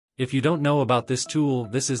If you don't know about this tool,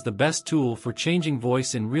 this is the best tool for changing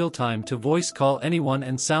voice in real time to voice call anyone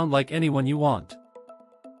and sound like anyone you want.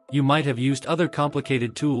 You might have used other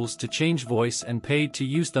complicated tools to change voice and paid to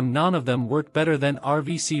use them. None of them work better than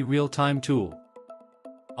RVC real-time tool.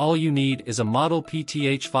 All you need is a model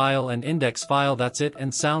PTH file and index file, that's it,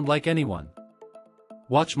 and sound like anyone.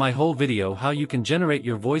 Watch my whole video how you can generate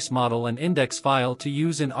your voice model and index file to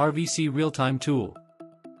use in RVC real-time tool.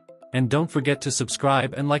 And don't forget to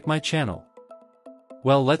subscribe and like my channel.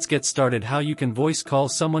 Well, let's get started how you can voice call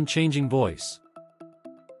someone changing voice.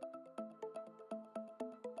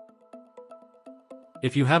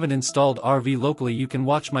 If you haven't installed RV locally, you can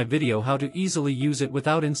watch my video how to easily use it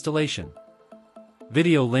without installation.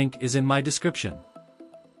 Video link is in my description.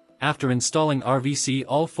 After installing RVC,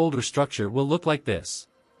 all folder structure will look like this.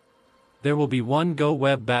 There will be one Go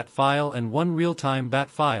Web BAT file and one real-time BAT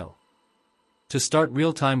file. To start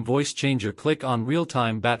real-time voice changer, click on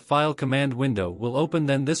real-time BAT file. Command window will open,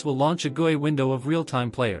 then this will launch a GUI window of real-time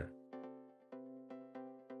player.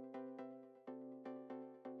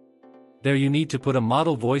 There you need to put a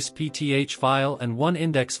model voice PTH file and one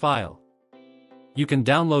index file. You can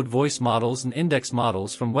download voice models and index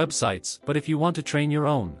models from websites, but if you want to train your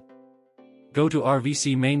own, go to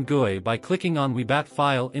RVC main GUI by clicking on WeBat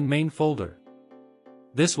file in main folder.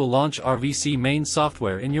 This will launch RVC main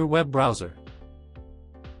software in your web browser.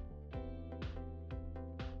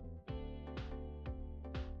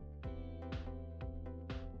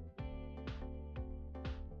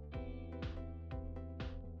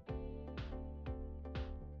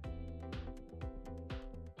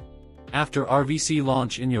 After RVC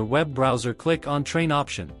launch in your web browser, click on Train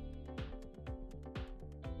option.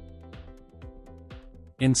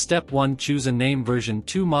 In step 1, choose a name version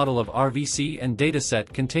 2 model of RVC and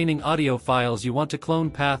dataset containing audio files you want to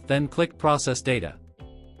clone path, then click Process Data.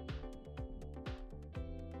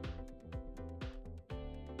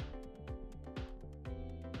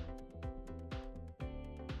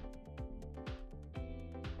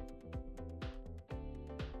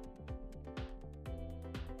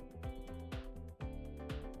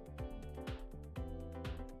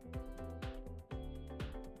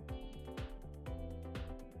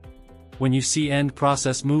 When you see end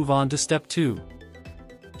process, move on to step 2.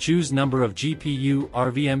 Choose number of GPU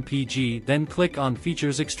RVMPG, then click on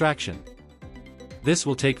Features Extraction. This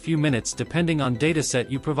will take few minutes depending on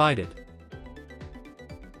dataset you provided.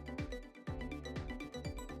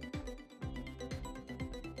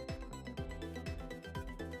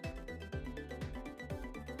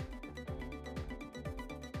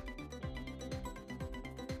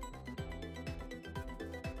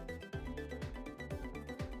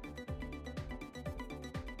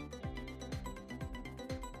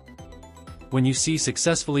 When you see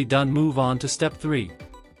successfully done, move on to step 3.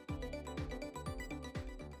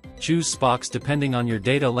 Choose spokes depending on your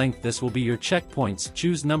data length. This will be your checkpoints.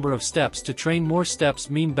 Choose number of steps to train. More steps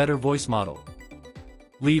mean better voice model.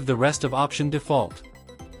 Leave the rest of option default.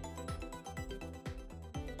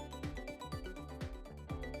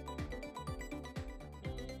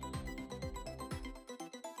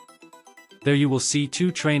 There you will see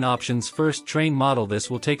 2 train options. First, train model. This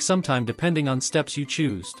will take some time depending on steps you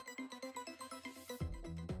choose.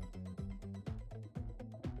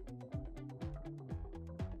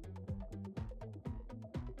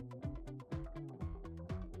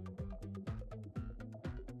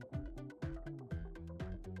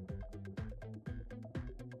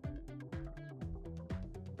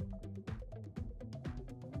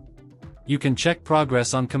 You can check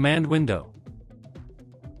progress on command window.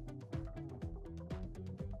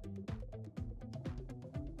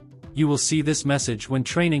 You will see this message when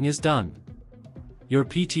training is done. Your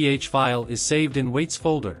PTH file is saved in Waits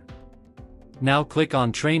folder. Now click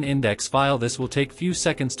on Train Index file. This will take few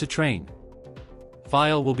seconds to train.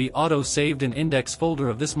 File will be auto-saved in index folder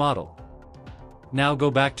of this model. Now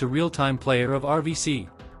go back to real-time player of RVC.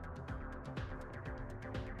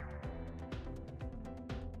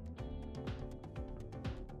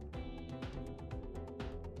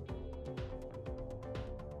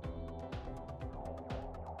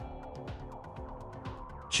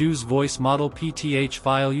 Choose voice model PTH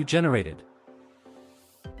file you generated.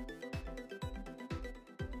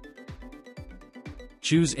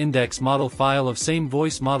 Choose index model file of same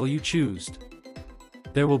voice model you choose.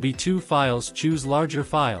 There will be 2 files. Choose larger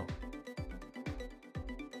file.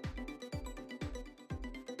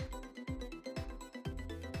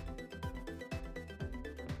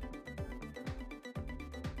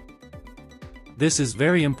 This is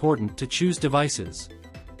very important to choose devices.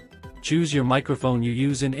 Choose your microphone you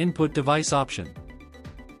use in input device option.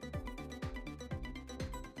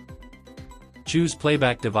 Choose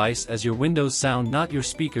playback device as your Windows sound, not your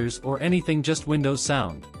speakers or anything, just Windows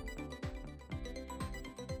sound.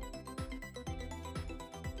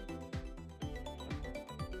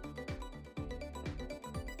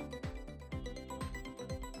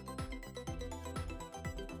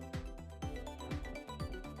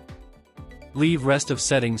 Leave rest of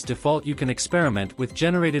settings default. You can experiment with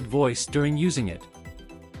generated voice during using it.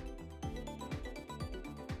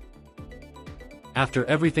 After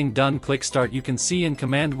everything done, click Start. You can see in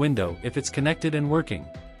command window if it's connected and working.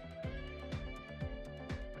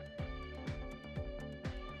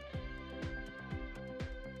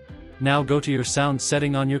 Now go to your sound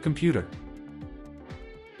setting on your computer.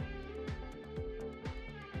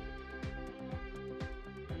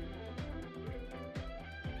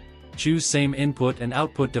 Choose same input and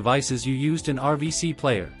output devices you used in RVC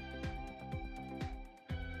player.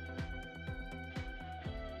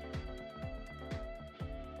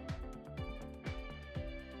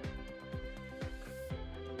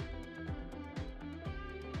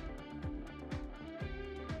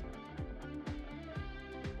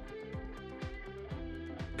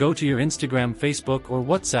 Go to your Instagram, Facebook or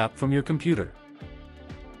WhatsApp from your computer.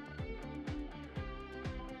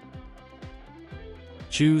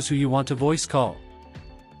 Choose who you want to voice call.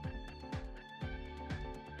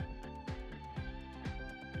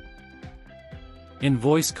 In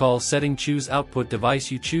voice call setting, choose output device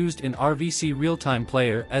you choose in RVC real-time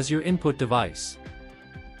player as your input device.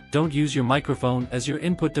 Don't use your microphone as your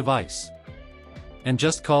input device. And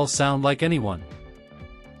just call sound like anyone.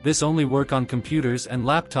 This only work on computers and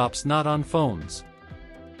laptops, not on phones.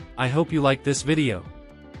 I hope you like this video.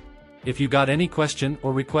 If you got any question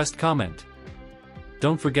or request, comment.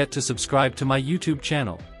 Don't forget to subscribe to my YouTube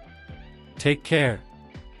channel. Take care.